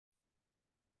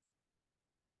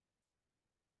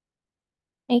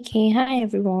Okay, hi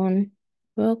everyone.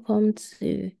 Welcome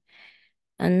to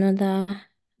another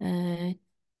uh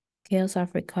Chaos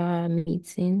Africa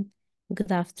meeting.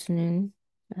 Good afternoon.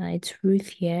 It's Ruth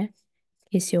here, in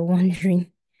case you're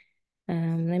wondering.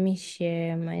 Let me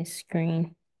share my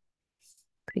screen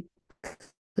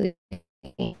quickly.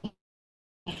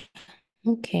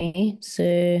 Okay,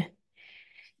 so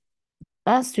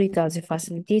last week I was a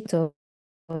facilitator.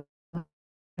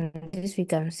 And this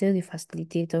week I'm still the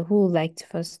facilitator. Who would like to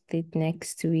facilitate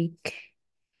next week?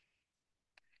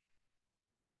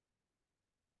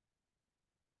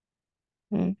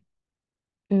 Mm.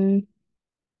 Mm.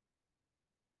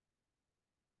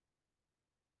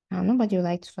 Nobody would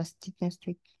like to facilitate next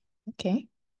week. Okay.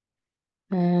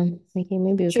 Okay,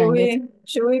 maybe we Should can get we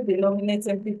should we be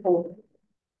nominating people?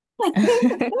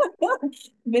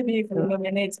 Maybe if we so,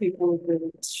 nominate people,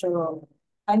 we'll show up.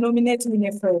 I nominate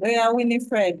Winifred. Oh yeah,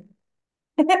 Winifred.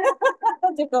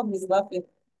 Jacob is laughing.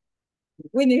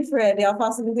 Winifred, they are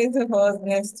facilitating for us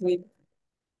next week.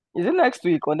 Is it next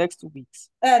week or next 2 weeks?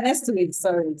 Next week.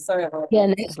 Sorry about yeah,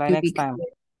 that. It's next like next week. time. Oh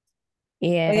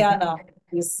Yeah. yeah, now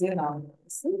you see now. You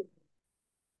see?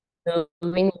 So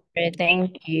Winifred,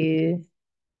 thank you.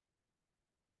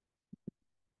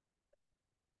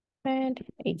 And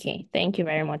okay, thank you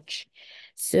very much.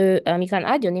 So you can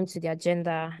add your name to the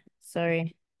agenda.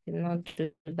 Sorry, did not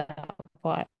do that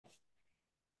part.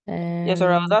 Yeah,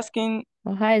 sorry, I was Um, asking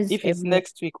well, how is if it's everyone?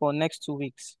 next week or next 2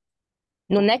 weeks.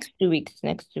 No, next 2 weeks.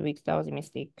 Next 2 weeks. That was a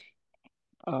mistake.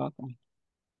 Okay.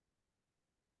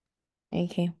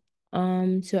 Okay.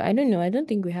 So I don't know. I don't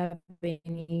think we have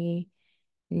any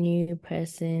new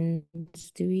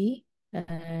persons, do we?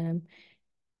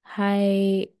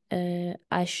 Hi,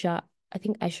 Asha. I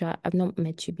think Asha, I've not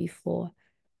met you before.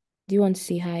 Do you want to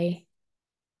say hi?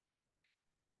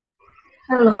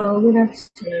 Hello, good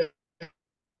afternoon.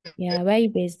 Yeah, where are you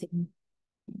based in?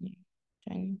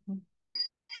 China.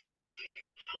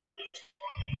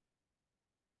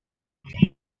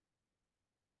 I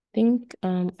think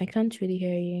I can't really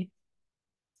hear you.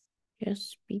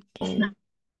 Just speaking.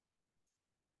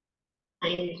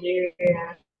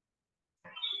 Nigeria.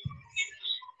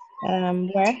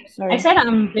 Where? I Sorry. said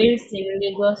I'm based in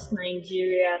Lagos,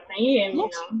 Nigeria. Can you hear me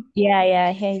Yes. now? Yeah, yeah,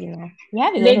 I hear you now. We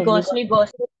have a lot of Lagos,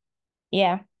 Lagos. Lagos.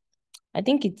 Yeah, I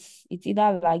think it's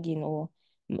either lagging or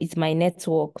it's my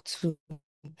network too,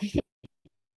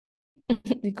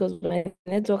 because my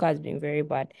network has been very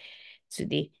bad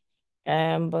today.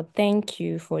 But thank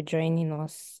you for joining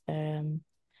us.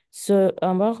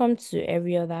 Welcome to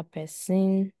every other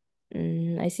person.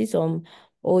 I see some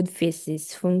old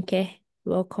faces. Funke,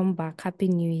 welcome back. Happy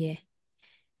New Year.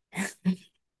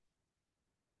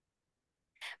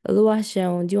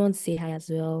 Oluwaseun, do you want to say hi as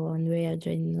well and where you're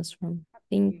joining us from? I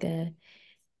think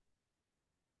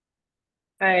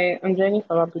Hi, I'm joining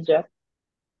from Abuja.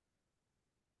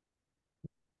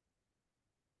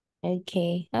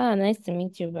 okay. Ah, nice to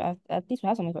meet you. But at least we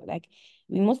have some like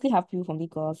we mostly have people from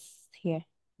Lagos here,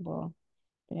 but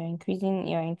you're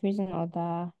increasing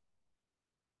other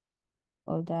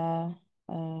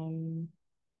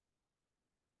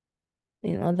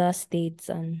in other states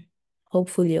and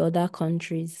hopefully other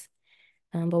countries.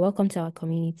 But welcome to our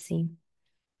community.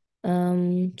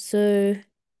 So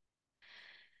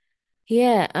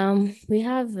yeah, we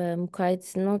have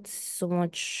quite not so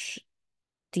much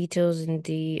details in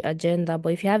the agenda,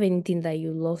 but if you have anything that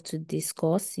you love to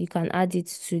discuss, you can add it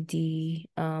to the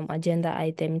agenda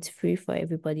item. It's free for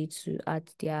everybody to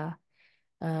add their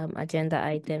agenda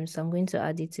items. So I'm going to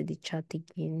add it to the chat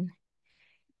again.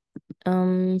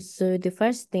 So the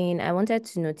first thing I wanted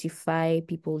to notify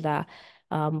people that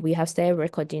we have started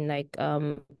recording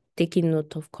taking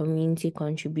note of community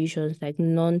contributions, like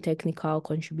non-technical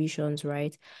contributions,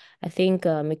 right? I think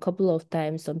a couple of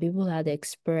times some people had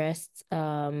expressed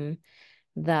that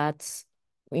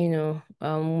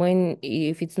when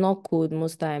if it's not code,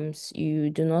 most times you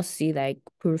do not see like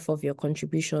proof of your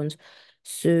contributions.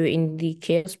 So in the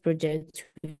chaos project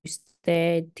we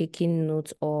started taking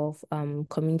note of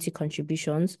community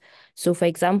contributions. So for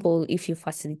example, if you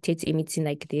facilitate a meeting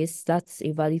like this, that's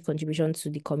a valid contribution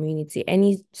to the community.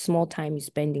 Any small time you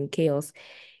spend in chaos,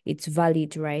 it's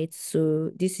valid, right? So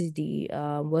this is the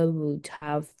where we would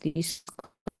have this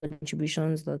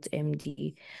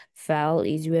contributions.md file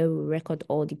is where we record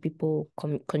all the people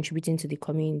contributing to the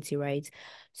community, right?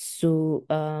 So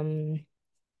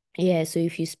yeah, so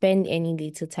if you spend any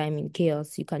little time in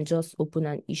chaos, you can just open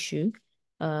an issue,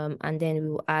 and then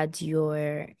we'll add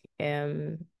your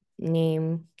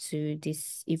name to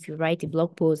this. If you write a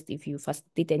blog post, if you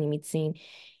facilitate any meeting,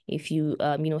 if you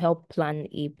help plan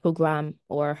a program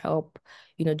or help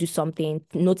do something,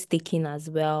 note taking as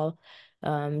well.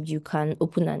 you can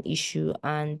open an issue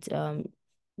and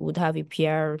would have a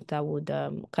PR that would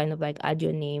kind of like add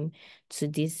your name to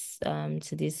this.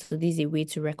 So this is a way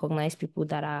to recognize people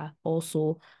that are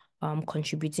also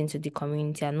contributing to the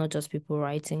community and not just people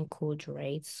writing code,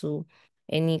 right? So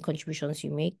any contributions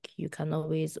you make, you can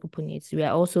always open it. We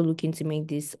are also looking to make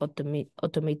this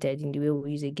automated in the way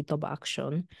we use a GitHub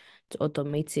action to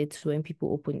automate it when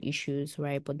people open issues,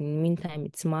 right? But in the meantime,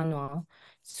 it's manual.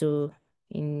 So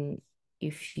in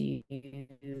if you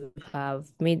have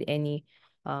made any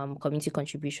community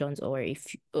contributions, or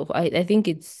if I think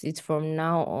it's from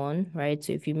now on, right?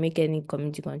 So if you make any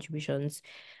community contributions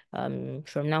from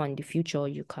now in the future,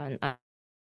 you can add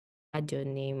your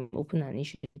name, open an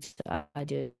issue to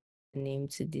add your name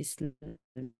to this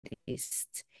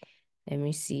list. Let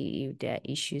me see if there are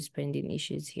issues, pending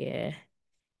issues here.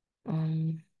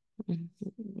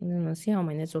 No, see how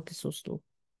my network is so slow.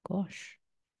 Gosh.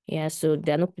 Yeah, so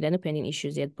there are no pending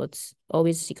issues yet, but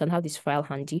always you can have this file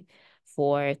handy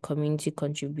for community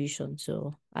contribution.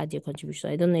 So add your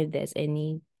contribution. I don't know if there's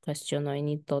any question or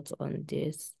any thoughts on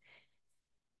this.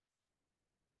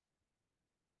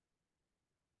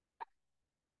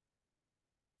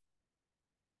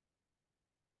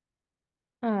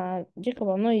 Jacob,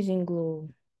 I'm not using Glow.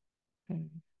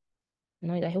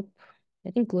 No,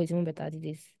 I think Glow is even better at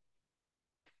this.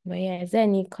 But yeah, is there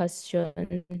any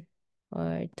question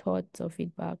or thoughts or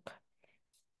feedback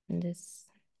on this?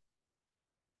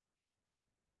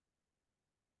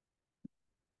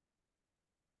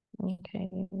 Okay,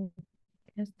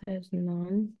 guess there's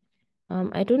none.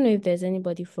 I don't know if there's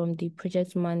anybody from the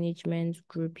project management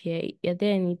group here. Are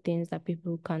there any things that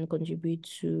people can contribute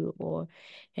to or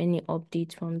any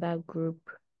updates from that group?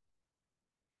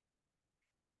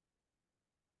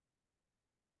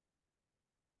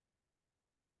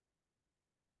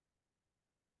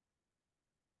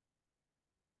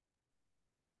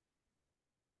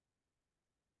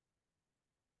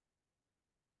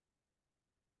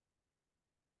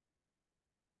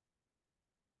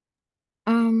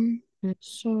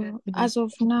 So Mhm. as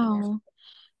of now,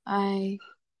 I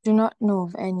do not know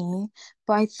of any,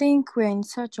 but I think we're in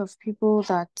search of people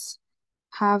that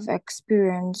have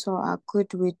experience or are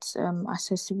good with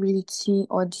accessibility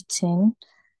auditing.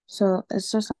 So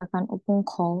it's just like an open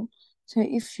call. So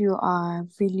if you are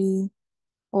really,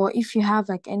 or if you have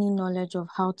like any knowledge of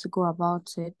how to go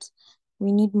about it,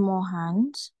 we need more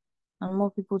hands and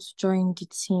more people to join the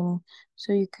team.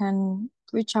 So you can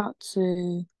reach out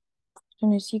to, I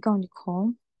don't know, is Yiga on the call?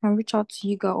 You can reach out to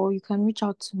Yiga or you can reach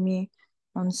out to me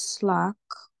on Slack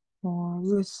or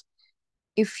Ruth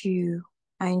if you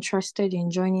are interested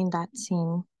in joining that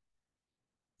team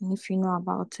and if you know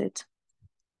about it.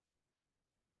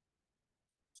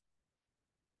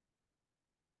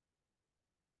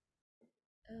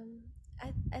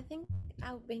 I think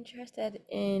I would be interested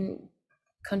in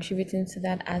contributing to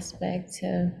that aspect.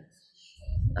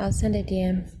 I'll send a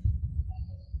DM.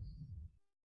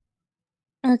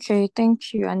 Okay,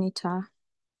 thank you, Anita.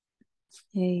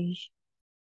 Hey.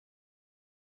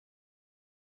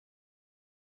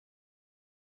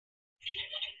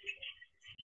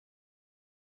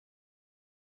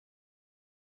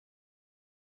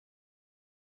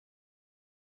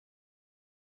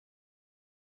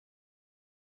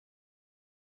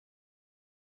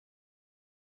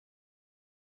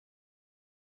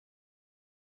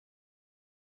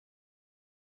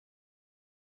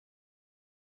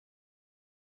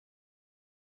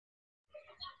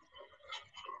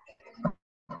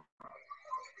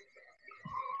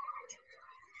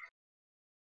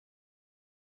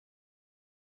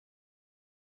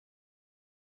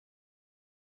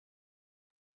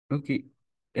 Okay.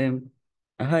 Um,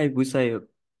 Hi, Busayo.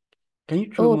 Can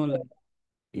you throw Oh, more light?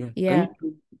 Yeah. Can yeah.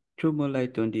 you throw more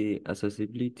light on the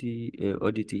accessibility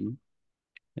auditing?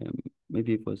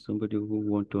 Maybe for somebody who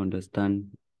want to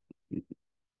understand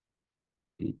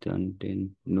it and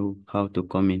then know how to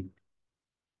come in.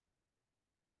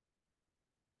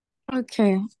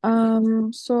 Okay.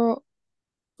 So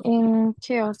in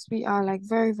CHAOSS, we are like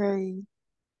very, very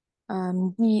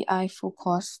BI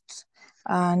focused,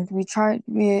 and we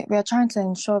are trying to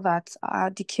ensure that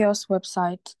the CHAOSS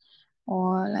website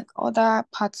or like other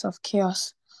parts of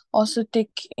CHAOSS also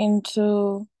take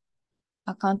into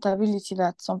accountability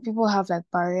that some people have like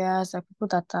barriers, like people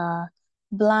that are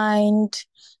blind,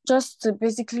 just to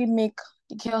basically make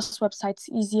the CHAOSS websites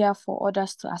easier for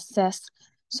others to access.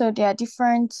 So there are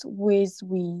different ways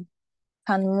we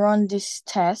can run this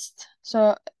test.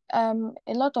 So a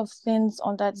lot of things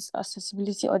under this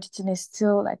accessibility auditing is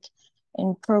still like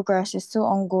in progress, it's still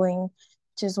ongoing,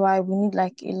 which is why we need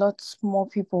like a lot more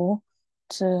people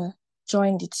to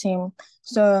join the team.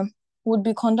 So would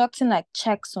be conducting like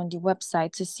checks on the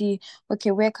website to see,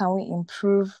 okay, where can we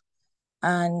improve?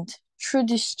 And through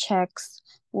these checks,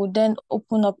 we'll then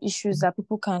open up issues that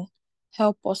people can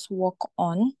help us work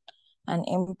on and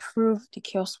improve the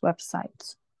CHAOSS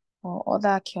website or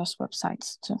other CHAOSS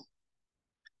websites too.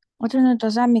 I don't know,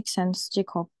 does that make sense,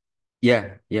 Jacob?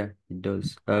 Yeah, it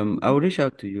does. I'll reach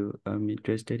out to you. I'm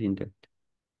interested in that.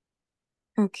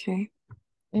 Okay,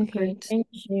 Okay, great. thank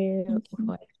you Thank you.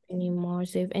 for explaining more.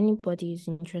 So if anybody is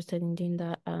interested in doing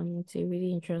that, it's a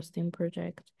really interesting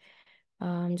project.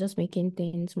 Just making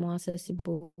things more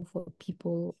accessible for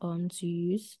people to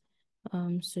use.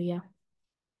 So yeah.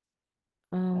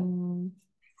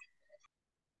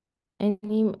 Is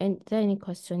there any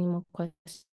more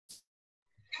questions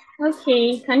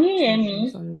Okay, can you hear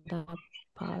me? on that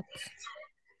part?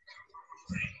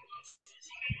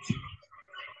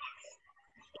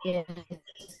 Yes.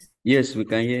 Yes, we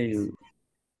can hear you.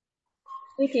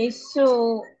 Okay,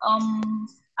 so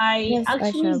I Yes, Aisha,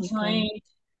 actually we can. joined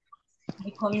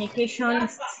the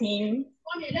communications team.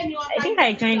 I think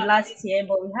I joined last year,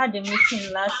 but we had a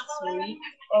meeting last week,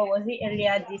 or was it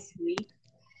earlier this week?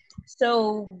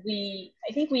 So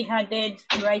I think we added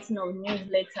writing of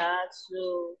newsletter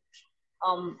to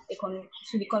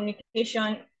to the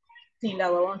communication thing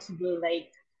that we want to do,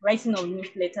 like writing of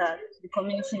newsletter to the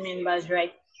community members,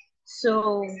 right?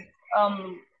 So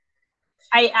um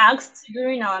I asked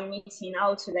during our meeting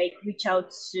how to like reach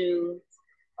out to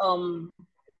um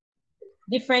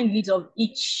different leads of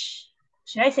each,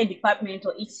 should I say department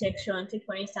or each section. Take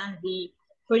for instance the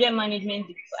project management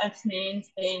department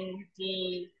and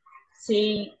the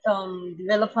say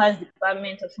developers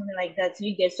department or something like that.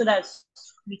 You get, so that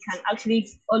we can actually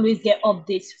always get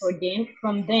updates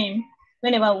from them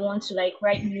whenever we want to like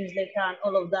write newsletter and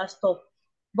all of that stuff.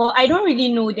 But I don't really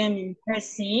know them in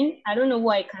person. I don't know who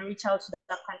I can reach out to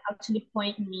that can actually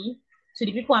point me to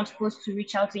the people I'm supposed to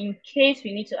reach out to in case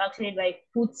we need to actually like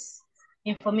put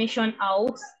information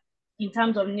out in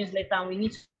terms of newsletter, and we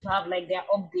need to have like their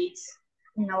updates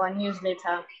in our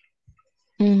newsletter.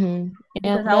 Yeah,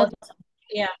 Because I was,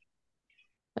 yeah.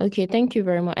 Okay, thank you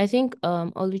very much. I think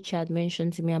Oluchi had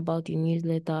mentioned to me about the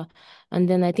newsletter, and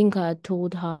then I think I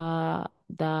told her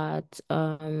that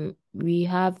we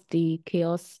have the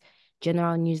Chaos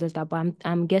general newsletter, but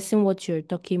I'm guessing what you're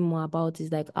talking more about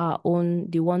is like our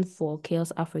own, the one for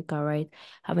Chaos Africa, right?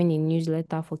 Having a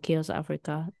newsletter for Chaos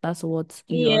Africa. That's what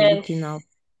you're Yes. looking at.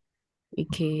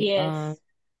 Okay. Yes.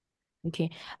 Okay.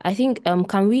 I think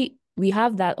can we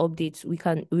have that update? We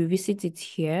can revisit it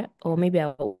here, or maybe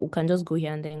we can just go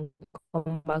here and then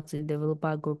come back to the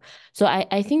developer group. So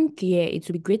I think yeah, it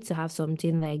would be great to have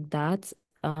something like that.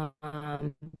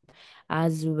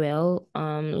 As well.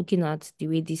 Looking at the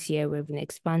way this year we've been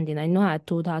expanding. I know I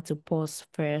told her to pause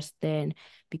first then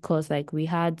because like we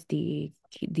had the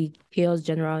Chaos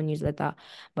General newsletter,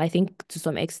 but I think to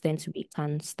some extent we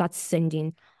can start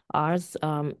sending ours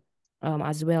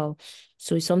as well.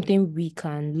 So it's something we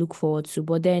can look forward to.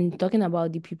 But then talking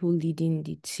about the people leading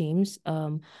the teams,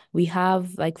 we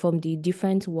have like from the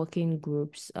different working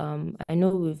groups, I know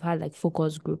we've had like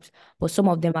focus groups, but some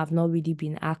of them have not really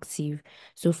been active.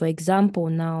 So for example,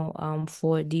 now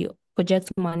for the project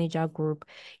manager group,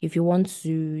 if you want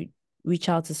to reach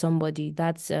out to somebody,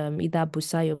 that's either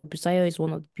Busayo. Busayo is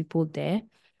one of the people there,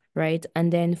 right?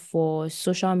 And then for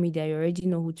social media, you already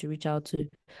know who to reach out to.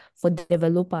 For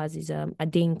developers is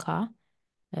Adenka.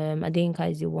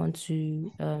 Adenka is the one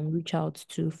to reach out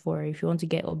to for if you want to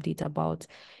get update about,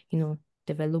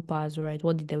 developers, right?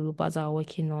 What the developers are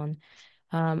working on.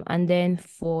 And then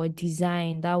for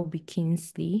design, that would be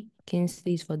Kingsley.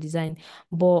 Kingsley is for design.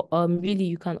 But really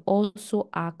you can also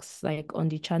ask like on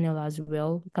the channel as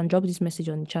well. You can drop this message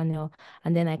on the channel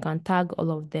and then I can um tag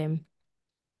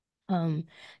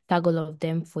all of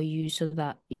them for you so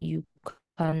that you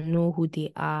can know who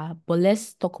they are. But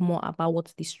let's talk more about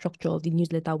what the structure of the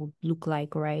newsletter would look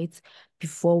like, right?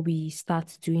 Before we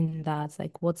start doing that,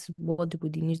 like what would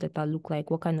the newsletter look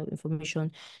like? What kind of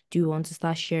information do you want to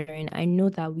start sharing? I know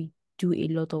that we do a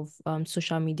lot of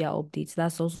social media updates.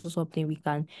 That's also something we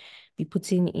can be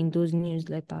putting in those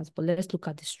newsletters. But let's look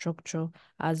at the structure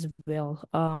as well.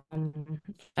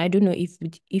 I don't know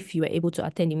if you were able to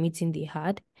attend the meeting they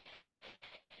had.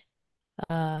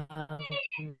 Um,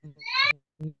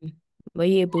 were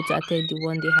you able to attend the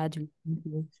one they had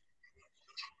recently?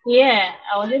 Yeah,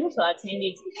 I was able to attend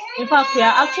it. In fact, we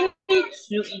are actually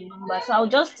two in number. So I'll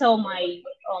just tell my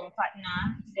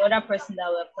partner, the other person that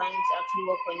we're planning to actually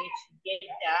work on it to get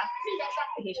there.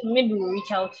 Okay, so maybe we'll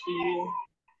reach out to you,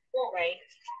 right?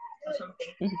 Or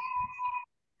something.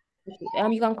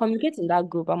 You can communicate in that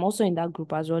group. I'm also in that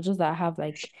group as well, just that I have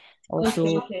like Okay,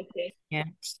 also okay. yeah.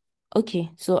 Okay,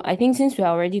 so I think since we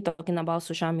are already talking about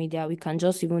social media, we can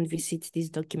just even visit this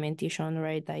documentation,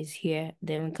 right, that is here.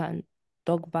 Then we can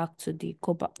go back to the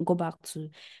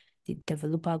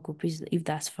developer group if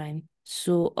that's fine.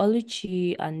 So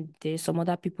Oluchi and there's some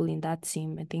other people in that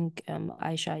team. I think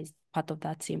Aisha is part of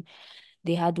that team.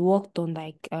 They had worked on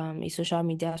like a social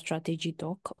media strategy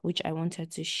doc, which I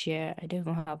wanted to share. I don't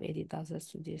even have edit access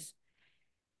to this.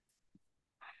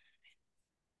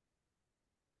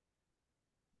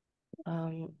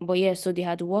 But yeah, so they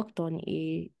had worked on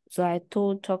so I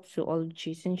talked to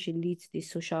Oluchi since she leads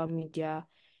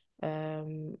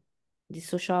um the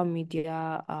social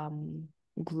media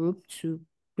group to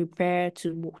prepare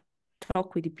to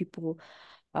talk with the people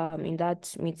in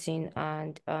that meeting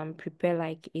and prepare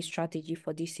like a strategy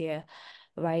for this year,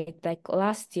 right? Like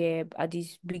last year, at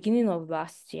this beginning of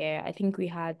last year, I think we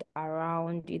had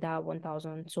around either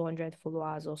 1,200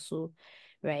 followers or so,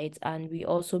 right? And we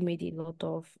also made a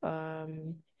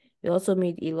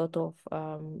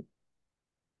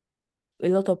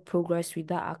lot of progress with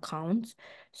that account.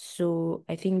 So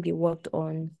I think they worked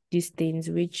on these things,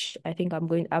 which I'm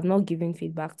not giving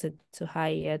feedback to her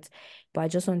yet, but I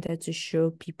just wanted to show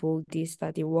people this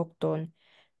that they worked on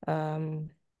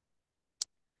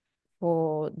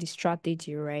for the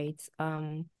strategy, right?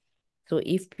 So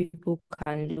if people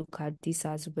can look at this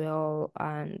as well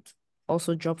and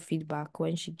also drop feedback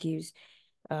when she gives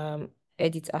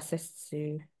edit access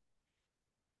to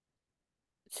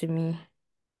me.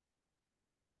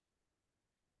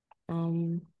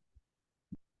 Um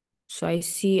So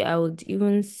I would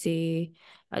even say,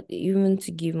 even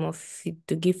to give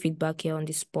to give feedback here on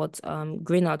the spot,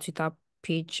 growing our Twitter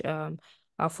page,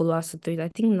 our followers to tweet. I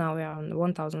think now we're on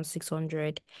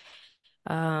 1,600.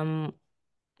 Um,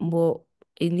 but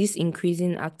in this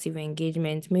increasing active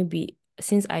engagement, maybe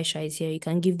since Aisha is here, you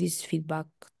can give this feedback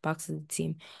back to the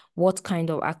team. What kind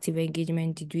of active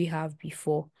engagement did we have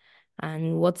before?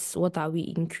 And what are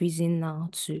we increasing now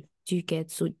to? Do you get?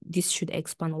 So this should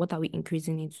expand. What are we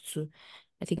increasing it to?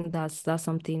 I think that's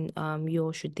something you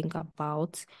all should think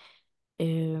about.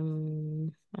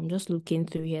 I'm just looking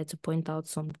through here to point out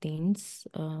some things.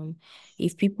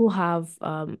 If people have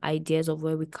ideas of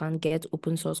where we can get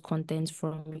open source content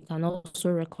from, we can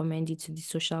also recommend it to the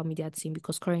social media team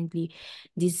because currently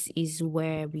this is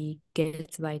where we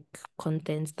get like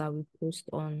content that we post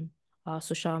on our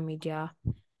social media,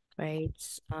 right?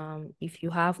 If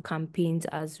you have campaigns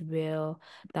as well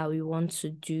that we want to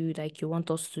do, like you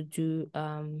want us to do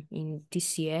in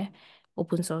this year,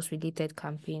 open source related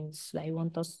campaigns that you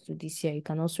want us to do this year, you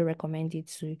can also recommend it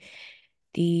to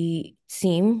the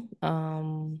team.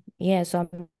 Yeah, so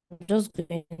I'm just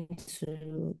going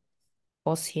to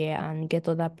pause here and get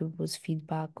other people's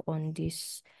feedback on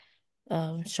this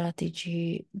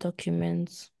strategy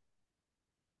documents.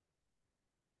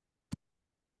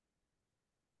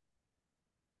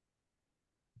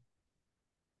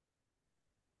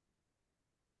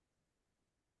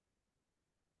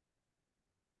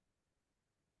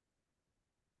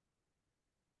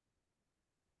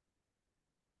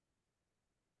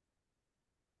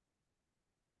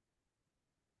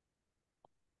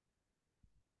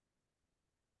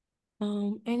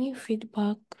 Any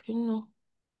feedback,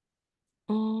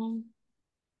 um,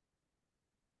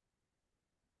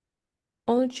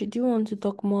 Oluchi, do you want to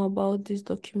talk more about this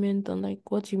document and like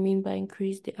what you mean by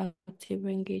increase the active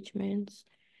engagements?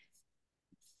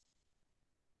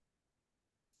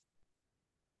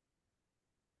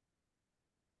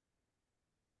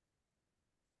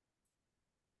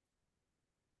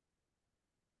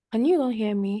 Can you not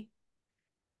hear me?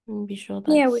 Let me be sure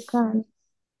Yeah, we that's can.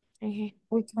 okay.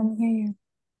 We can hear you.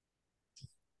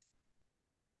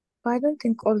 But I don't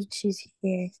think Oluchi is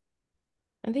here.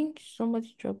 I think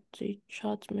somebody dropped a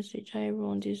chat message. Hi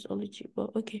everyone, this is Oluchi,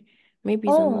 but okay, maybe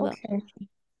it's Oh, another. okay.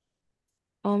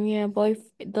 Yeah, but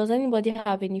if does anybody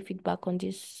have any feedback on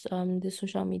the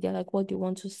social media, like what they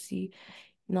want to see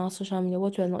in our social media,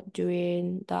 what we're not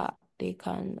doing that they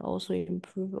can also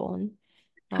improve on?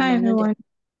 Hi, I know they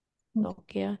everyone.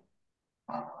 talk, yeah.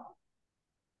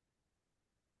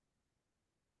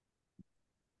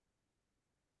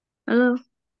 Hello.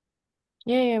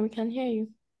 Yeah, we can hear you.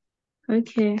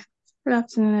 Okay. Good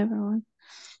afternoon, everyone.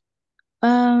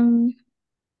 Um,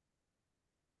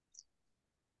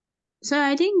 so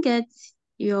I didn't get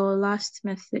your last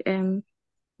message,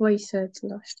 what you said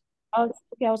last. I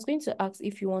was going to ask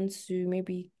if you want to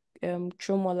maybe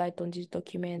throw more light on this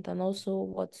document and also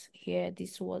what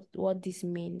this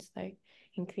means, like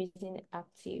increasing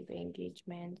active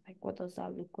engagement, like what does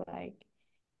that look like?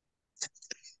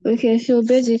 Okay, so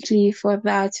basically for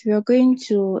that, we're going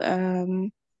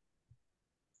to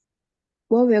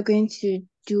what we're going to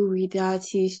do with that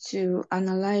is to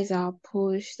analyze our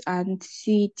post and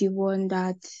see the one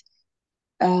that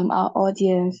our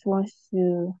audience wants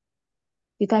to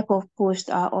the type of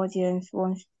post our audience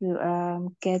wants to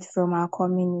get from our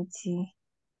community.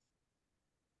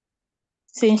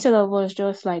 So instead of us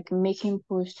just like making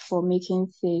posts for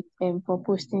making sake and for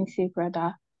posting sake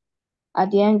rather,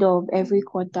 at the end of every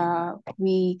quarter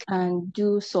we can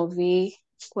do survey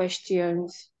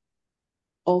questions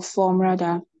or form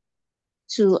rather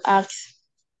to ask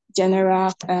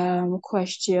general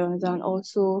questions and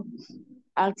also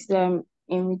ask them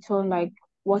in return like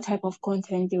what type of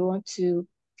content they want to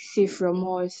see from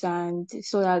us and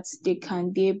so that they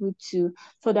can be able to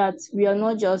so that we are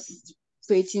not just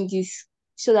creating this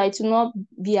so that it will not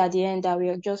be at the end that we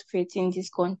are just creating this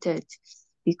content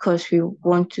because we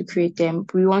want to create them.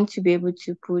 We want to be able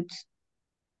to put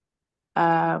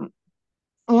um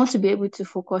we want to be able to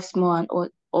focus more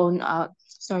on our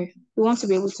sorry we want to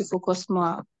be able to focus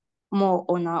more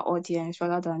on our audience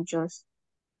rather than just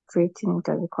creating it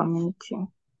as a community.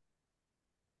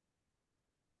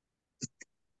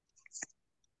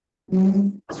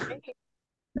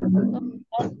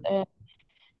 Uh,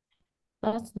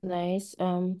 that's nice.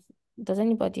 Does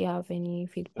anybody have any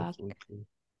feedback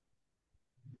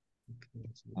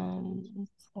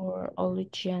for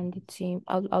Oluchi and the team?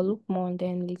 I'll look more and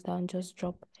then later and just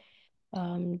drop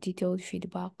detailed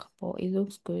feedback. But it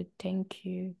looks good. Thank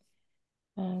you.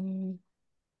 Um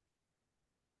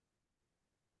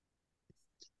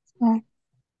Yeah.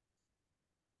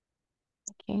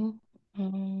 okay.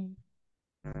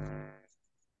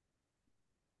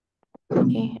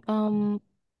 Okay.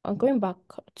 Going back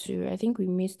to I think we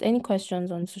missed any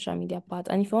questions on social media part.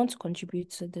 And if you want to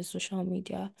contribute to the social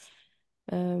media,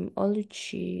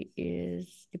 Oluchi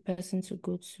is the person to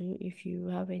go to if you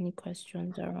have any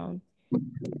questions around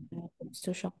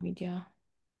social media.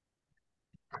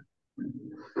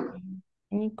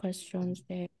 Any questions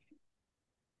there?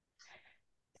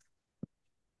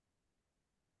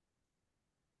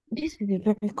 This is a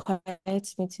very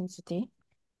quiet meeting today.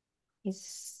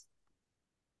 It's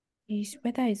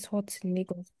weather is hot in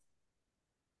Lagos.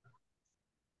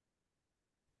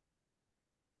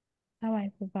 How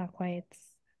I people are quiet.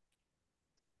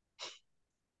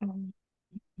 Um,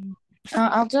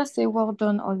 I'll just say well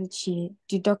done, Oluchi.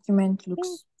 The document think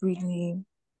looks really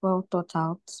well thought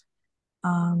out.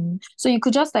 So you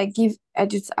could just like give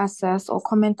edit access or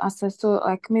comment access. So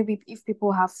like maybe if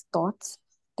people have thoughts,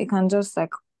 they can just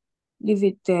like leave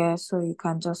it there so you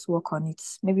can just work on it.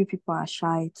 Maybe people are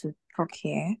shy to talk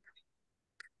here.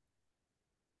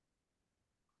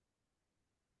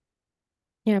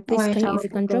 yeah, All please right, can you I'll if you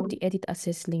do can drop that. the edit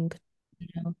access link.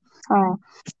 Yeah. Oh,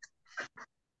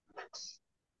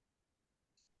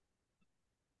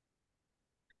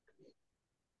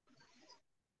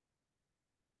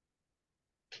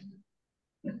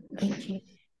 Okay.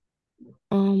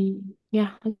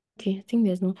 Yeah, okay. I think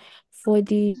there's no for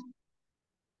the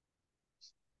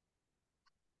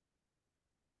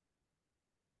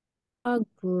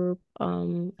group,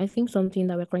 I think something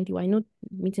that we're currently, I know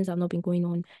meetings have not been going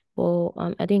on, but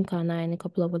I think Anna and a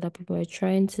couple of other people are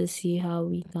trying to see how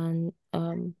we can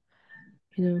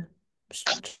you know,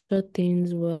 structure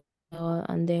things well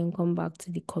and then come back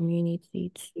to the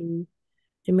community to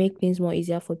make things more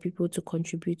easier for people to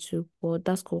contribute to. But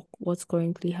that's what's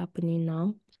currently happening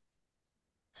now.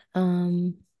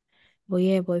 Um, but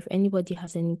yeah, but if anybody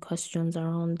has any questions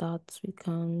around that, we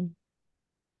can.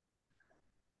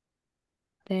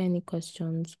 There any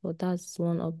questions? But that's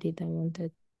one update I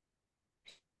wanted.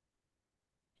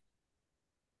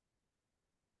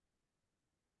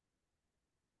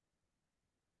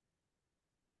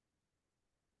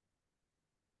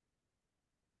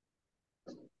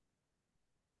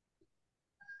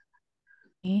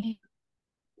 Okay.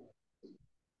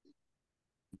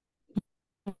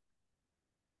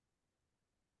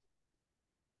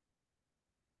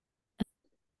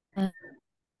 All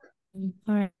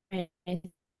right.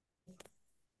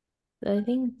 So I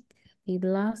think the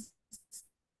last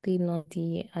thing on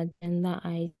the agenda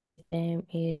item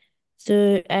is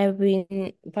so I've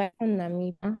been back on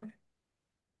Namibia.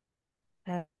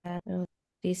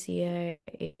 This year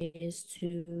is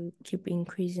to keep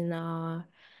increasing our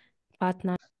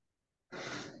partner.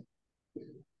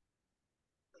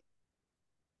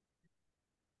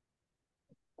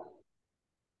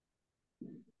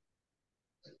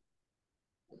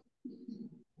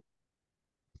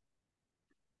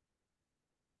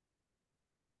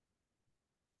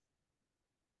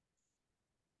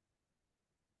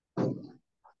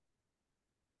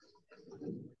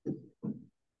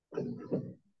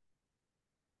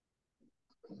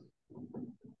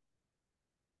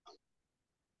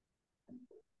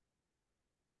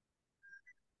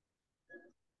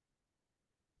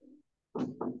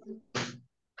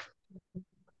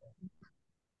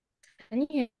 Can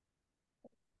you hear?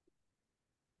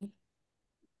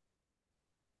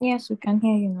 Yes, we can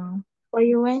hear you now. But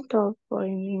you went off for a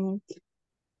minute.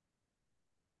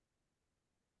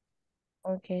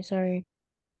 Okay, sorry,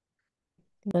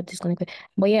 got disconnected.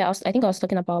 But yeah, I think I was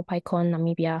talking about PyCon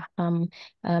Namibia.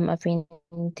 I've been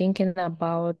thinking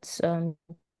about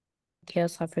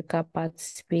CHAOSS Africa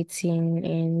participating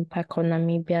in PyCon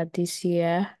Namibia this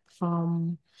year.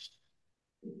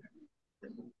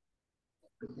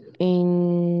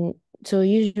 In so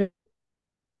usually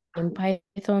in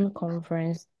Python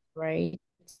conference, right?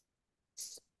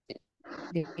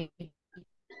 The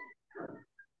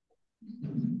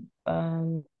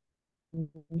um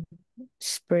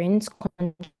sprints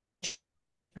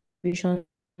contribution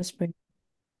sprint.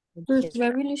 Please,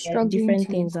 we're really There are struggling different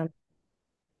to things I'm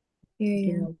hear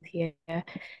thinking you. of here.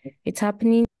 It's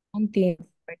happening. One thing,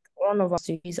 like one of our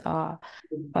series, our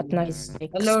partner is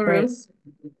like Hello, sprint. Ruth.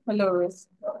 Hello, Ruth.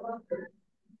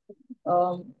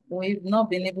 We've not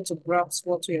been able to grasp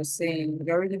what you're saying.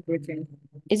 You're really breaking.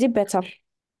 Is it better?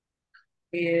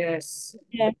 Yes.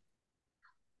 Yeah.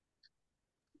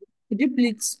 Could you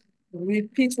please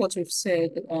repeat what you've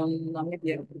said on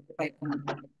Namibia Python?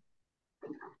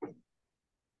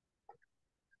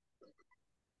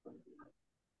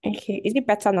 Okay. Is it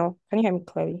better now? Can you hear me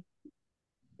clearly?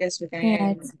 Yes, we can hear Yeah,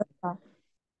 you. it's better.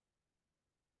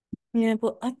 Yeah,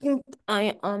 but I think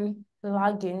I am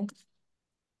lagging.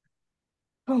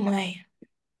 Oh my.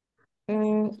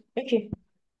 Okay.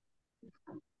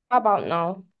 How about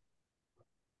now?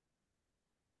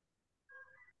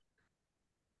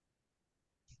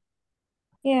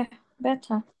 Yeah,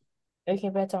 better. Okay,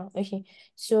 better. Okay.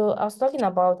 So I was talking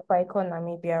about PyCon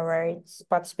Namibia, right?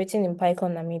 Participating in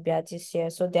PyCon Namibia this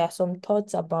year. So there are some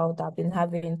thoughts about that I've been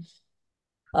having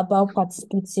about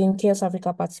participating, CHAOSS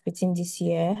Africa participating this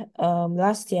year.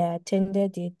 Last year I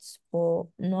attended it, but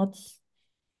not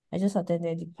I just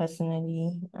attended it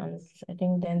personally, and I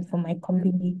think then for my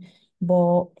company.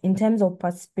 But in terms of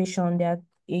participation, there are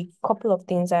a couple of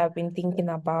things I have been thinking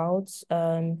about.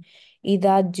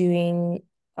 Either doing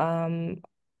a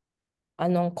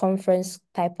non-conference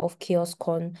type of chaos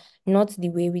con, not the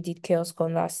way we did chaos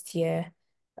con last year.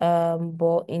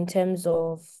 But in terms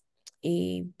of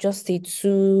a just a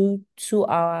 2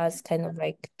 hours kind of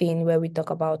like thing where we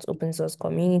talk about open source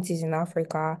communities in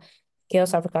Africa,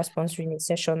 Chaos Africa sponsoring a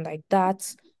session like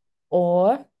that,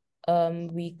 or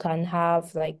we can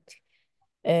have like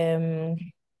um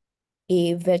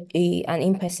an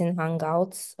in-person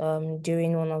hangout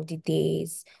during one of the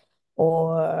days,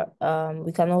 or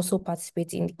we can also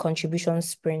participate in the contribution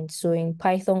sprint. So in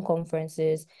Python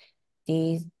conferences,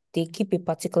 they they keep a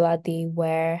particular day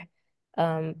where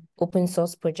open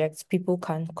source projects, people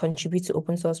can contribute to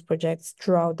open source projects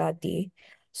throughout that day.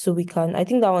 So we can, I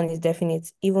think that one is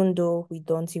definite, even though we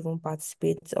don't even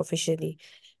participate officially.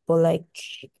 But like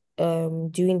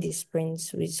doing the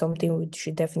sprints is something we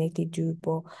should definitely do.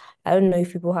 But I don't know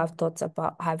if people have thoughts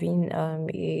about having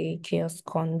a chaos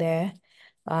con there.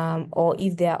 Or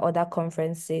if there are other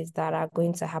conferences that are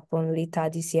going to happen later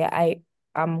this year. I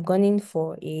am gunning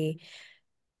for a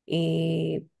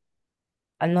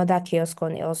another chaos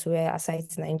con elsewhere aside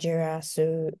Nigeria.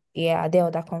 So yeah, are there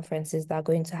other conferences that are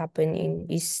going to happen in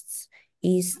East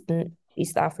East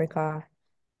Africa,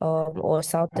 or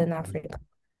Southern Africa?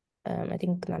 I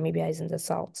think Namibia is in the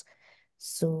south.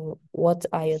 So what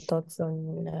are your thoughts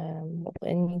on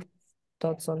any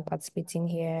thoughts on participating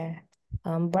here?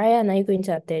 Brian, are you going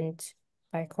to attend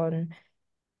PyCon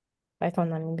PyCon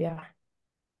Namibia?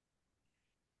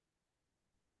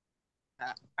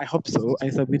 I hope so.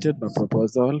 I submitted my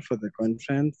proposal for the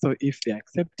conference. So if they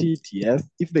accept it, yes.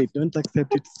 If they don't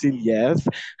accept it, still yes.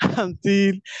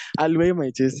 Until I'll weigh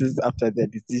my choices after their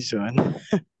decision.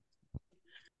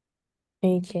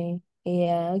 Okay.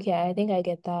 Yeah, okay, I think I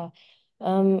get that.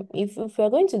 If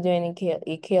we're going to do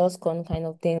a chaos con kind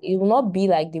of thing, it will not be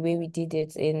like the way we did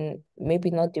it in maybe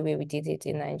not the way we did it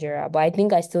in Nigeria, but I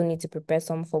think I still need to prepare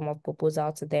some form of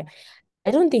proposal to them. I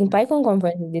don't think PyCon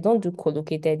conferences, they don't do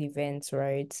co-located events,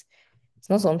 right? It's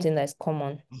not something that's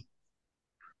common.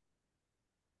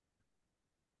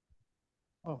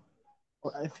 Oh,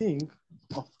 I think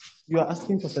you are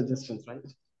asking for suggestions, right?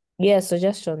 Yes,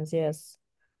 suggestions, yes.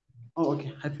 Oh,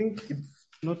 okay. I think it's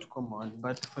not common,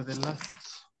 but for the last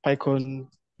PyCon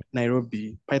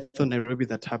Python Nairobi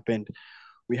that happened,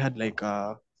 we had like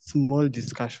a small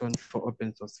discussion for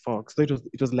open source folks. So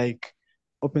it was like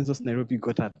open source Nairobi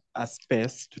got a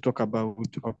space to talk about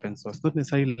open source, not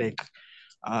necessarily like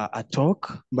a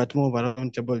talk, but more of a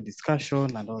roundtable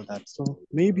discussion and all that. So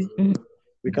maybe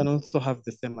we can also have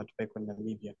the same at PyCon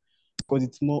Namibia. because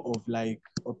it's more of like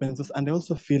open source. And I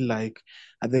also feel like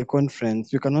at the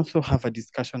conference, we can also have a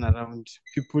discussion around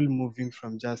people moving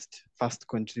from just fast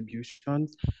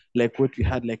contributions, like what we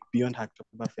had like beyond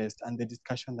Hacktoberfest, and the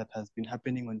discussion that has been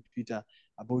happening on Twitter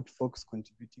about folks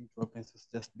contributing to open source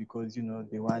just because, you know,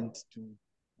 they want to,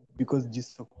 because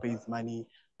GSOC pays money.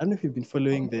 I don't know if you've been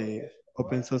following the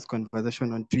open source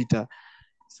conversation on Twitter.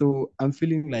 So I'm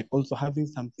feeling like also having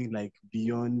something like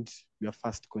beyond your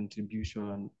first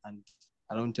contribution and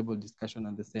a roundtable discussion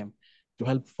on the same to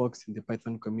help folks in the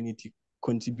Python community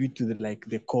contribute to the like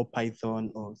the core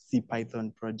Python or C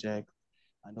Python project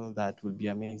and all that would be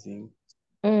amazing.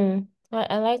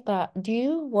 I like that. Do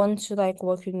you want to like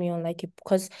work with me on like it?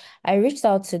 Because I reached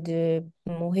out to the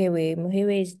Muhewe.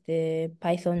 Muhewe is the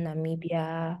Python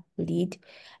Namibia lead.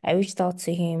 I reached out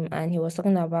to him and he was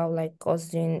talking about like us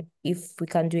doing if we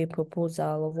can do a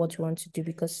proposal of what we want to do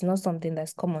because it's not something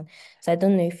that's common. So I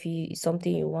don't know if it's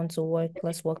something you want to work.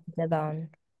 Let's work together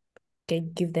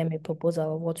and give them a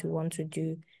proposal of what we want to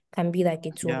do. Can be like a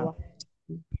Yeah, 2 hour.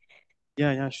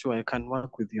 yeah, sure. I can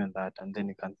work with you on that and then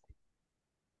you can.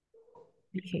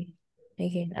 Okay.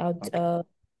 Okay. I'll Okay.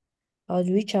 I'll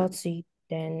reach out to you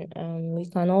then. We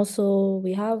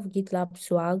have GitLab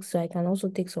swag, so I can also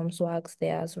take some swags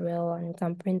there as well, and we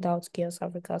can print out Chaos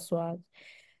Africa swag.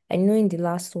 I know in the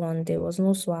last one there was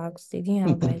no swags. They didn't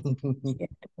have like yeah,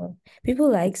 but people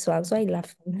like swags. Why are you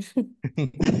laughing?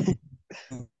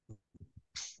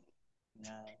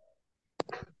 Yeah.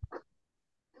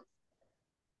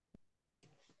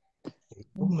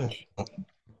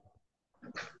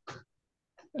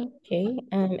 Okay.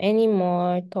 Any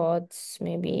more thoughts,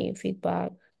 maybe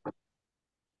feedback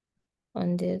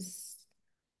on this?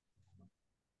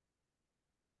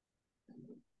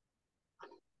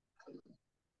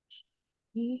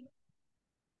 Okay.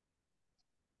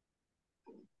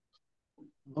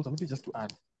 Also, maybe just to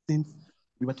add, since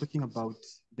we were talking about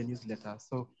the newsletter,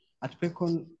 so at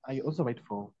PyCon, I also write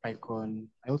for PyCon,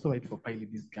 I also write for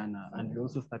PyLibis Ghana, and we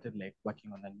also started like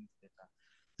working on a newsletter.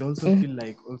 So I also Mm. feel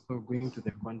like also going to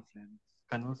the conference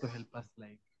can also help us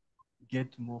like get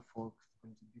more folks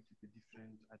contribute to the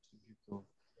different attributes of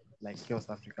like Chaos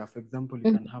Africa. For example,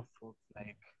 you can have folks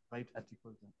like write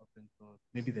articles on open source,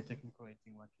 maybe the technical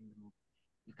writing working group.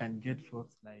 You can get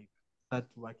folks like start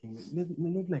working,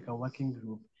 not like a working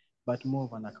group, but more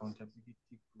of an accountability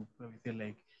group where we say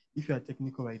like, if you're a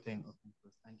technical writer in open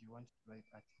source and you want to write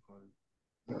articles,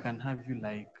 we can have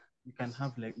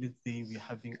like, let's say we're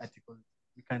having articles,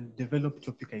 we can develop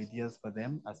topic ideas for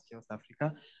them as Chaos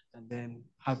Africa, and then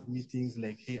have meetings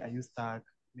like, hey, are you stuck?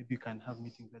 Maybe you can have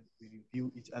meetings that we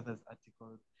review each other's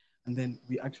articles, and then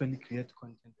we actually create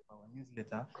content for our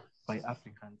newsletter by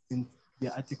Africans, since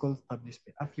the articles published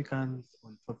by Africans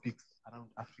on topics around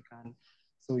African.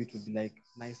 So it would be like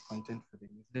nice content for the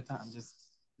newsletter. I'm just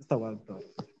a wild thought.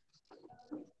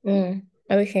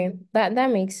 Okay, that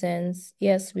makes sense.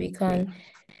 Yes, we can.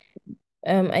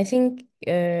 I think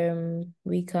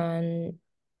we can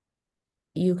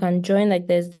you can join like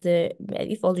there's the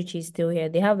if Oluchi is still here,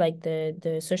 they have like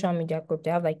the social media group,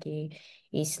 they have like a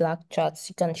Slack chat.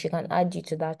 She can add you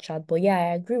to that chat. But yeah,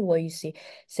 I agree with what you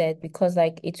said because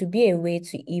like it would be a way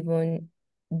to even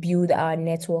build our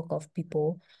network of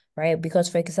people, right? Because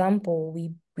for example,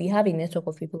 we have a network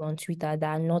of people on Twitter that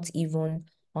are not even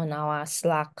on our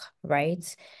Slack, right?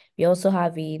 We also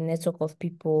have a network of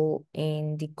people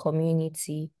in the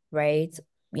community, right?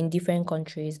 In different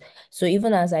countries. So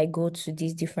even as I go to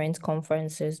these different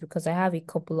conferences, because I have a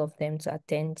couple of them to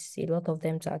attend, a lot of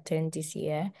them to attend this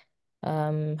year,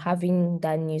 having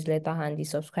that newsletter handy,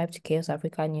 subscribe to Chaos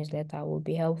Africa newsletter will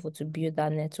be helpful to build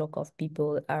that network of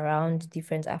people around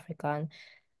different African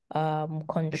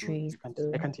countries.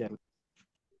 I can't hear you.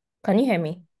 Can you hear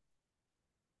me?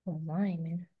 Oh my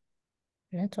man.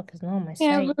 Network is not on my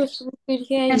Yeah, side. Bruce, we could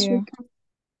hear Yes, we you.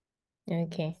 can.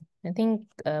 Okay. I think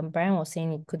Brian was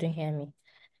saying he couldn't hear me.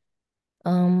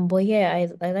 But yeah,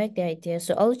 I like the idea.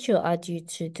 So I'll let you add you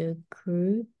to the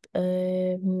group.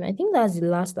 I think that's the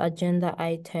last agenda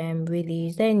item, really.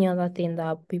 Is there any other thing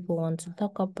that people want to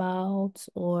talk about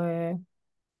or,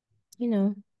 you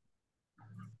know,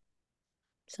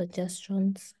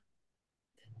 suggestions?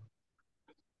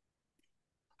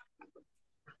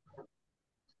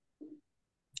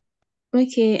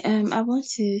 Okay, I want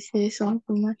to say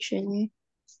something actually.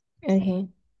 Okay.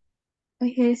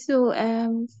 Okay, so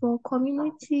for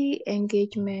community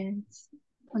engagement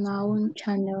on our own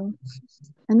channel,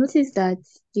 I noticed that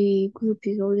the group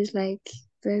is always like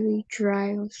very dry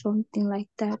or something like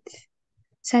that.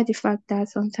 Aside the fact that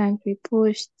sometimes we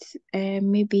post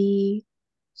maybe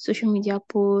social media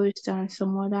posts and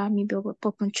some other maybe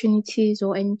opportunities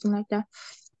or anything like that.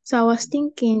 So I was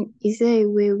thinking, is there a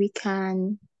way we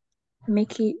can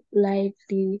make it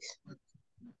lively,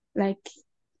 like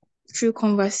through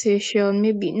conversation,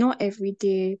 maybe not every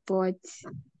day, but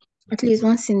at least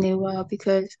once in a while,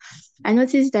 because I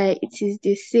noticed that it is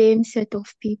the same set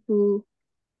of people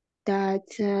that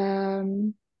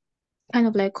kind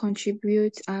of like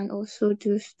contribute and also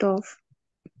do stuff.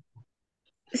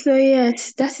 So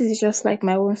yes, that is just like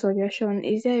my own suggestion.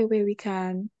 Is there a way we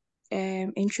can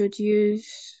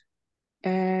introduce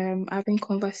having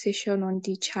conversation on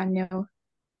the channel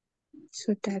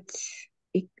so that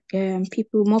it,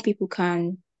 more people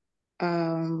can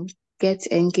um get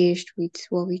engaged with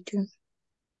what we do?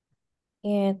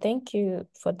 Yeah, thank you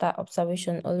for that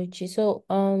observation, Oluchi. So,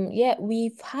 yeah,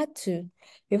 we've had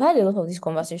a lot of these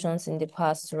conversations in the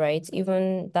past, right?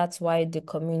 Even that's why the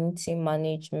community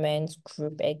management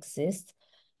group exists,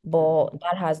 but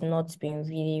that has not been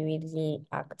really, really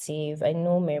active. I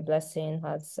know Mary Blessing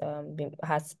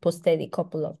has posted a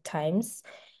couple of times,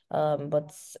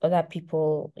 but other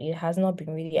people, it has not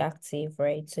been really active,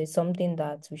 right? So it's something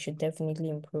that we should definitely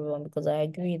improve on, because I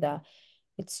agree that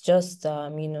it's just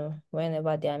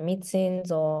whenever there are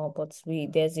meetings, or but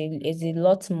there's a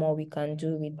lot more we can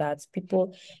do with that.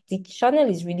 The channel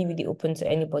is really, really open to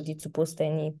anybody to post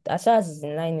any, as far as it's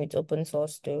in line with open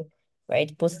source too,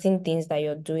 right? Posting things that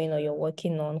you're doing or you're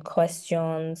working on,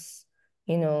 questions,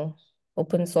 you know,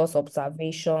 open source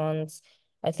observations.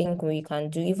 I think we can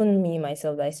do, even me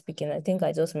myself that is speaking, I think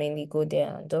I just mainly go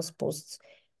there and just post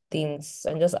things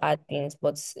and just add things,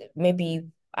 but maybe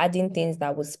adding things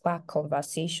that will spark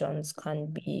conversations can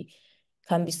be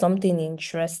something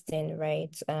interesting,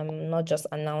 right? Not just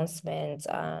announcements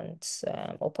and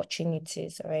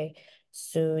opportunities, right?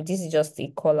 So this is just a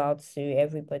call out to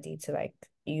everybody to, like,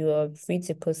 you are free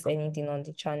to post anything on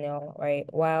the channel, right?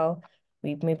 While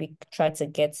we maybe try to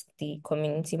get the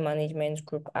community management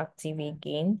group active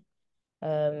again.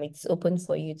 It's open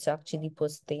for you to actually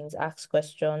post things, ask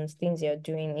questions, things you're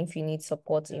doing, if you need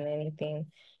support in anything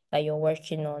that you're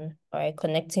working on, or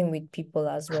connecting with people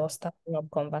as well, starting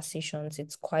up conversations.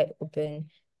 It's quite open.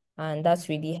 And that's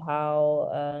really how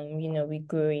we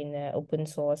grow in open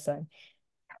source, and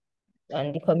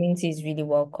the community is really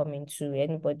welcoming to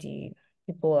anybody.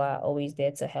 People are always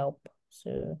there to help.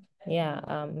 So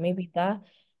yeah, maybe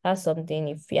that's something.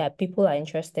 If, yeah, people are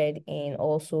interested in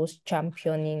also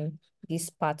championing this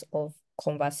part of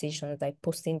conversations, like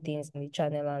posting things in the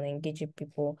channel and engaging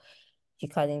people, you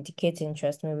can indicate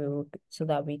interest, maybe so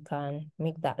that we can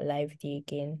make that lively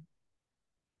again.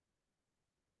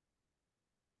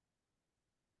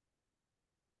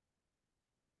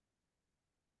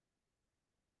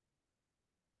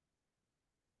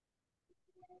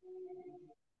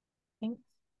 Thanks.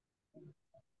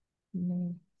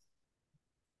 Mm.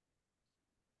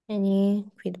 Any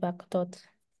feedback, thoughts?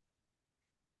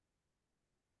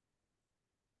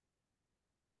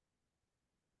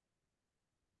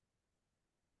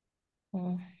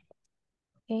 Mm.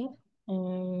 Okay.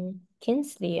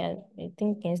 Kingsley, I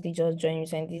think Kingsley just joined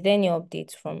recently. Is there any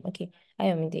updates from? Okay,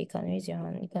 Ayomide, you can raise your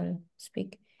hand. You can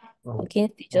speak. Oh,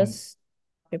 Kingsley, um, just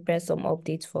prepare some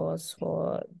updates for us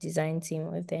for design team.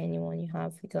 Or if there anyone you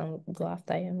have, you can go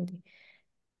after Ayomide.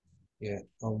 yeah.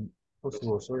 First of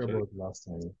all, sorry about last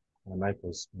time. My mic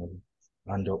was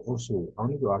and also I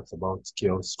wanted to ask about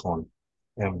CHAOSS.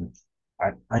 Um,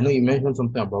 I know you mentioned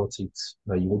something about it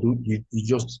that you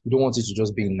don't want it to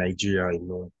just be in Nigeria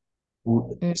alone.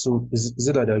 Mm. So is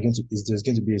it that there's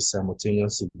going to be a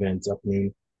simultaneous event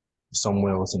happening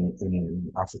somewhere else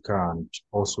in Africa and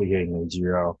also here in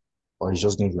Nigeria, or it's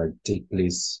just going to like take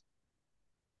place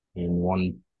in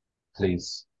one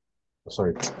place?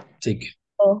 Sorry, take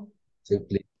Oh, take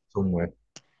place somewhere.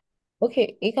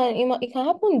 okay. It can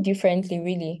happen differently,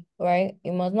 really, right?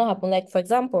 It must not happen, like, for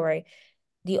example, right?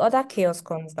 The other Chaos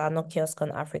Cons that are not Chaos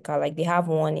Con Africa, like they have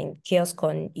one in Chaos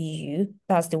Con EU.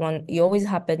 That's the one. It always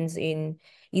happens in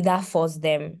either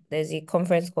FOSDEM. There's a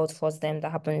conference called FOSDEM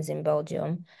that happens in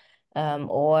Belgium.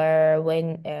 Or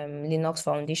when Linux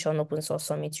Foundation Open Source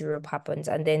Summit Europe happens.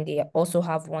 And then they also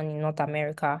have one in North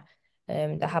America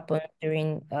that happened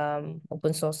during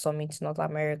Open Source Summit North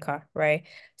America, right?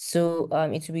 So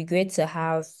it would be great to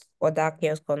have other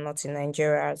Chaos Con not in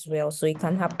Nigeria as well. So it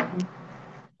can happen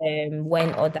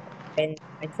when other events,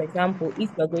 like for example,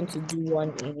 if you're going to do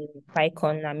one in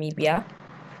PyCon Namibia,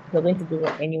 if you're going to do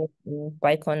anyone in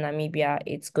PyCon Namibia,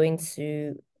 it's going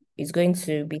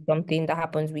to be something that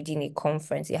happens within a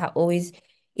conference.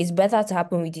 It's better to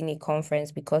happen within a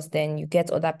conference, because then you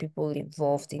get other people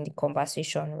involved in the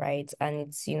conversation, right?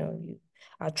 And you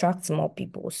attract more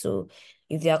people. So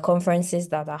if there are conferences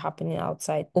that are happening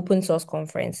outside, open source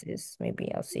conferences,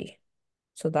 maybe I'll say.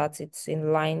 so that it's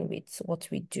in line with what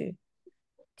we do.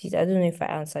 I don't know if I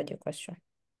answered your question.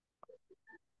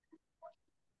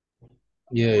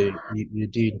 Yeah, you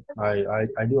did. I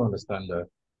do understand that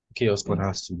CHAOSScon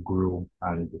has to grow,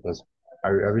 and because I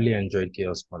really enjoyed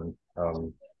CHAOSScon.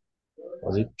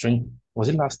 Was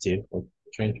it last year or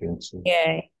 2022?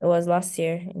 Yeah, it was last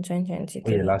year in Oh yeah,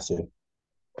 2023. last year.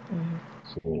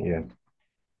 So yeah,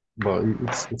 but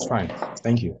it's fine.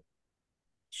 Thank you.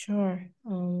 Sure.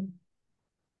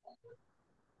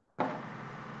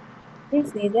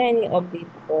 Please, is there any update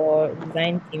for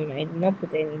design team? I did not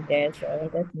put any there, so I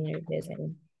wanted to know if there's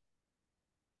any.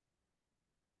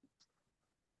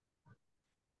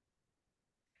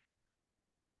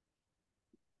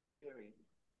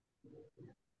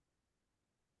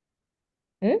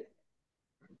 Hmm?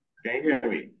 Can you hear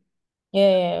me?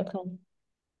 Yeah, okay.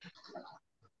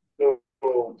 So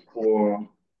for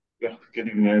yeah, good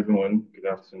evening everyone, good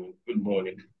afternoon, good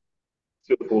morning.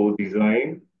 So for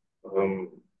design, um,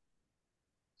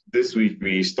 this week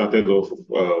we started off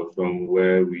from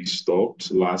where we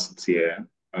stopped last year,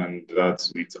 and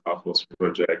that's with our first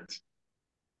project.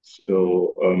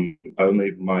 So I don't know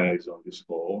if Maya is on this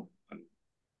call and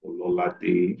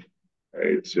Ololade,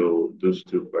 right? So those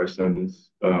two persons,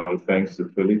 thanks to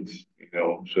Felix,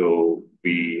 so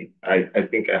I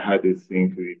think I had a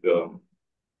sync with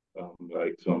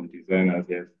like some designers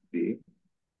yesterday.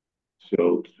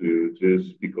 So to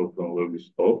just pick up from where we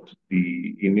stopped,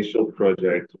 the initial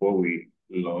project, what we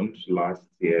launched last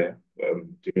year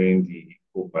during the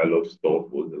co-pilot stuff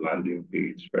was the landing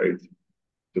page, right?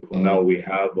 So for now, we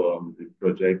have the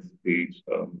project page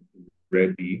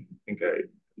ready. I think I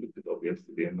looked it up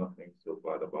yesterday, and nothing so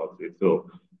bad about it. So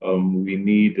we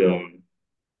need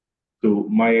so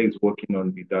Maya is working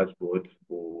on the dashboard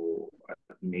for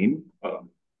admin.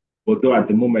 Although at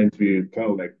the moment we're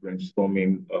kind of like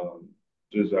brainstorming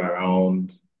just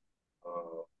around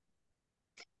uh,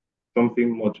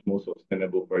 something much more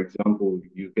sustainable. For example,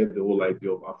 you get the whole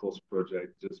idea of AFOS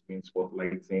project just being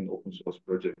spotlighting open source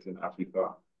projects in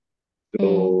Africa.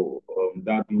 So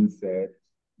that being said,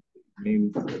 it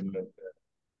means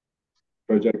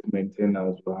project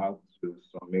maintainers will have to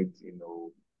submit,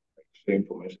 like share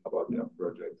information about their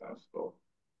project and stuff.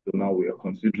 So now we are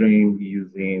considering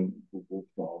using Google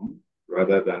Form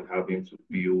rather than having to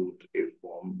build a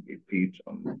form, a page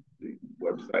on the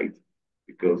website,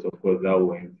 because of course that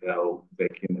will entail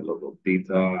taking a lot of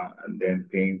data and then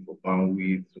paying for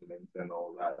bandwidth to maintain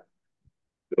all that.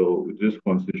 So we're just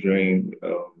considering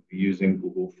using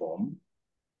Google Form.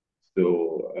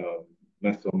 So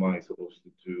next summer is supposed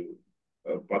to do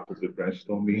part of the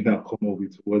brainstorming and come up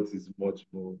with what is much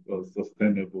more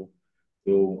sustainable.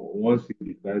 So once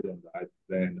we decide on that,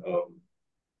 then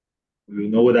we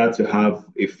know whether to have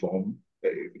a form,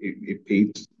 a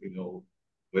page,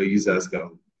 where users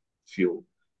can fill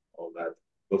all that.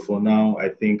 But for now, I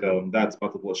think that's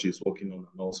part of what she's working on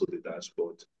and also the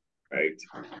dashboard, right?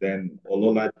 Then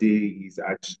Ololade is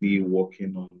actually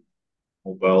working on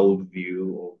mobile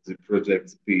view of the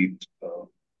project page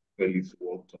where he's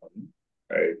worked on,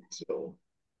 right? So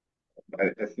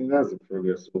I think that's the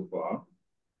progress so far.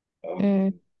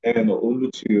 And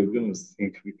Oluchi, you're going to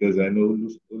think because I know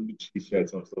Oluchi shared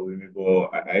some stuff with me,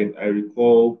 but I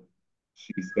recall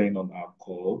she saying on our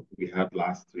call we had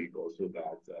last week also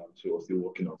that she was still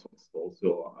working on some stuff.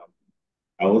 So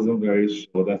I wasn't very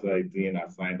sure. That's why I didn't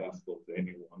assign that stuff to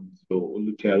anyone. So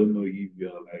Oluchi, I don't know if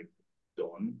you're like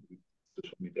done with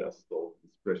social media stuff, the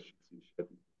spreadsheets you shared.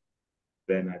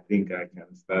 Then I think I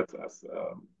can start as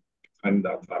hand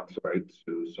attacks, right?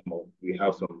 To some of we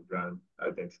have some brand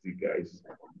identity guys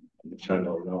on the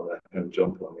channel now that can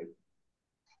jump on it.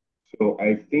 So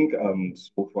I think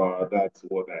so far that's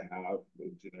what I have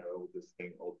in general, the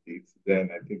same updates. Then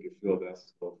I think a few other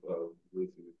stuff really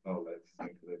we kind of like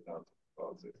think later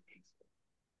about it.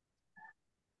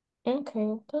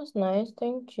 Okay, that's nice.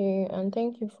 Thank you. And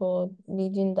thank you for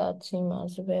leading that team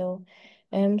as well.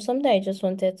 Something I just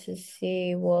wanted to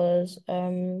say was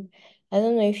I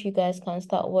don't know if you guys can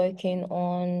start working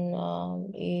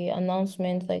on a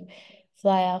announcement like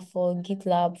flyer for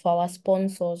GitLab for our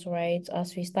sponsors, right?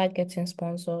 As we start getting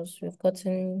sponsors, we've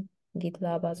gotten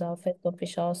GitLab as our first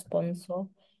official sponsor.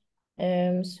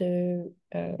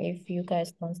 If you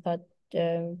guys can start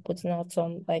putting out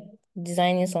some like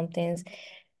designing some things.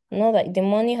 Not like the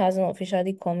money hasn't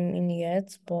officially come in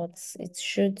yet, but it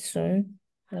should soon.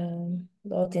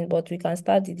 But we can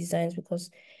start the designs because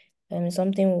it's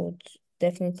something we would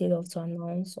definitely love to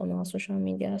announce on our social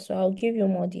media. So I'll give you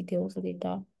more details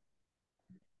later.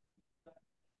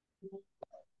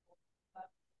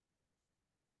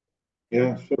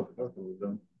 Yeah, sure. That's what we've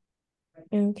done.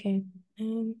 Okay.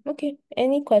 Okay.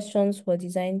 Any questions for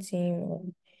design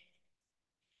team?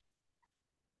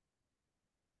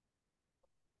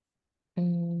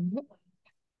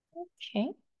 Okay.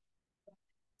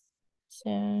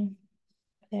 So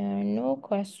there are no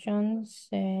questions.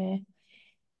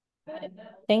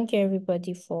 Thank you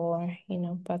everybody for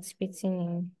participating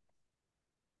in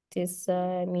this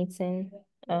meeting.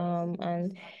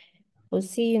 And we'll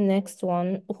see you next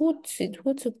one. Who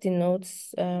took the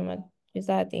notes? Is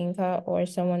that Inka or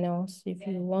someone else? If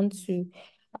you want to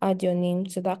add your name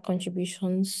to that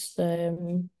contributions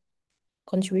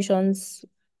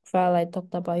file I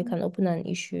talked about, you can open an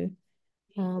issue.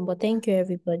 But thank you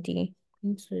everybody.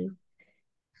 I'm going to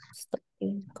stop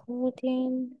the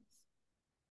recording.